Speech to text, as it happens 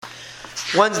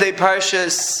Wednesday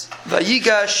Parshas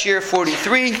Vayigash, Shir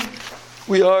 43.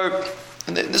 We are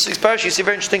in this week's Parsha. You see a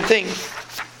very interesting thing.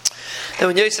 That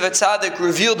when Yosef HaTzadik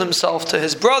revealed himself to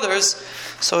his brothers,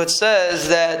 so it says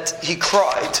that he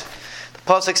cried. The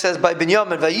pasuk says by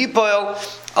Binyamin Vayipoil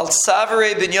al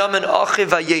Savare Binyamin Achi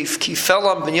Vayef. He fell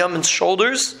on Binyamin's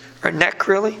shoulders or neck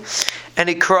really, and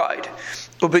he cried.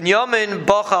 Binyamin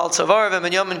Bacha al Tzavarav, and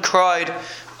Binyamin cried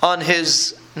on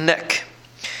his neck.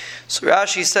 So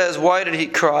Rashi says, why did he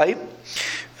cry?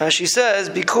 Rashi says,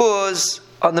 because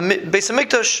on the Beis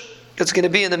HaMikdash, it's going to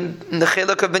be in the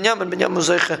Chelek of Binyamin. Binyamin was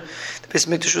Zeicha. The Beis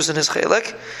HaMikdash was in his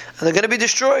Chelek, and they're going to be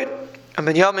destroyed. And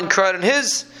Binyamin cried on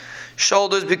his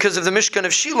shoulders because of the Mishkan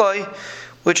of Shilai,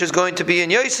 which is going to be in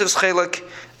Yosef's Chelek,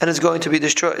 and is going to be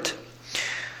destroyed.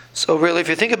 So really, if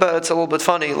you think about it, it's a little bit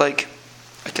funny. Like,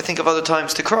 I can think of other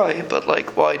times to cry, but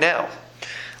like, why now?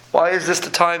 Why is this the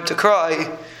time to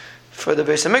cry for the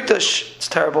Beis HaMikdash? It's a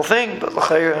terrible thing, but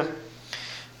l'chayra,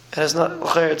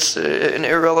 it's an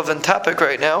irrelevant topic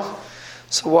right now.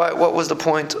 So what was the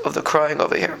point of the crying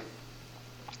over here?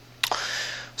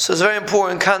 So it's a very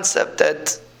important concept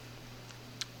that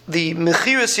the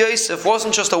Mechiras Yosef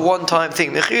wasn't just a one-time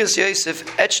thing. Mechiras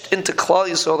Yosef etched into Klal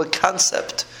Yisrael the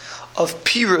concept of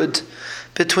pirud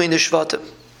between the Shvatim.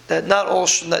 That not all,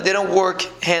 they don't work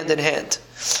hand in hand.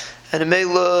 And in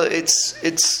Mela, it's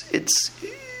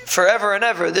forever and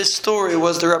ever, this story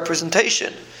was the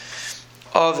representation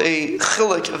of a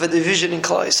chilek, of a division in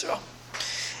Klal Yisrael.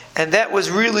 And that was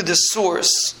really the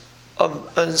source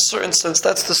of, in a certain sense,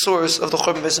 that's the source of the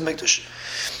Churban Beis HaMikdash.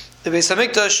 The Beis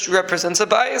HaMikdash represents a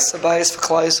bias for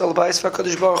Klal Yisrael, a bias for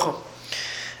HaKadosh Baruch Hu.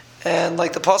 And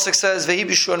like the pasuk says, "Vehi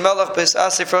b'shur melech beis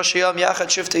asif rosh yam yachad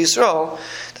shiftei Yisrael,"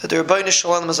 that the Rebbeinu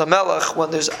Shalom is a melech. When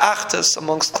there's achtus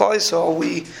amongst Klal Yisrael,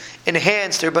 we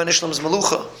enhance the Rebbeinu Shalom's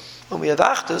melucha. When we have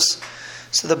achtus,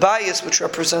 so the bias, which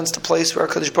represents the place where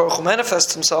HaKadosh Baruch Hu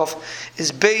manifests Himself,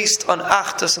 is based on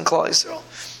achtus in Klal Yisrael.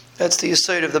 That's the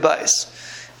yesod of the bias.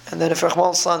 And then if Rachman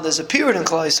al-Islam, there's a period in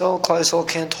Klal Yisrael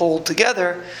can't hold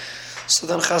together, so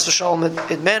then Chas v'Shalom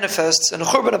it manifests in a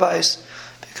churban bias,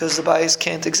 because the bias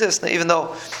can't exist. Now, even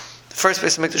though the first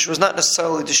Beis HaMikdash was not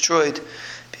necessarily destroyed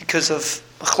because of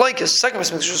Machlokes, the second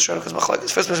Beis HaMikdash was destroyed because of Machlokes. The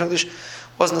first Beis HaMikdash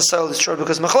wasn't necessarily destroyed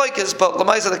because of Machlokes, but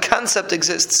Lamaisa, the concept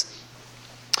exists.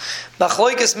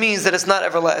 Machlokes means that it's not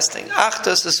everlasting.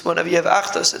 Achtos is whenever you have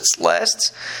achtos, it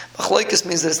lasts. Machlokes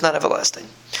means that it's not everlasting.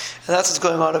 And that's what's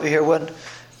going on over here. When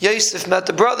Yosef met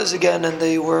the brothers again, and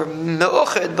they were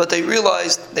me'uched, but they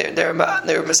realized they were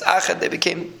misached. They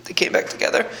came back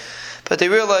together. But they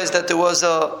realized that there was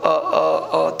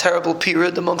a terrible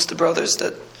period amongst the brothers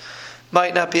that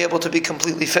might not be able to be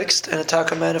completely fixed, and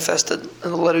Ataka manifested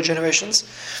in the later generations.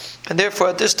 And therefore,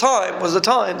 at this time was the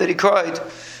time that he cried.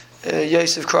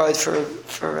 Yosef cried for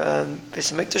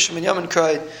Beis HaMikdash, and Binyamin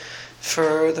cried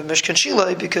for the Mishkan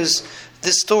Shilai, because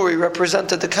this story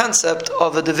represented the concept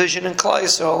of a division in Klal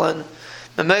Yisrael, and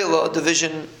Memela, a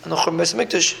division in the Churban Beis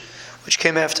HaMikdash, which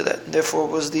came after that. And therefore,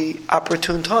 it was the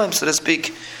opportune time, so to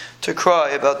speak, to cry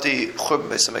about the Churban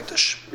Beis HaMikdash.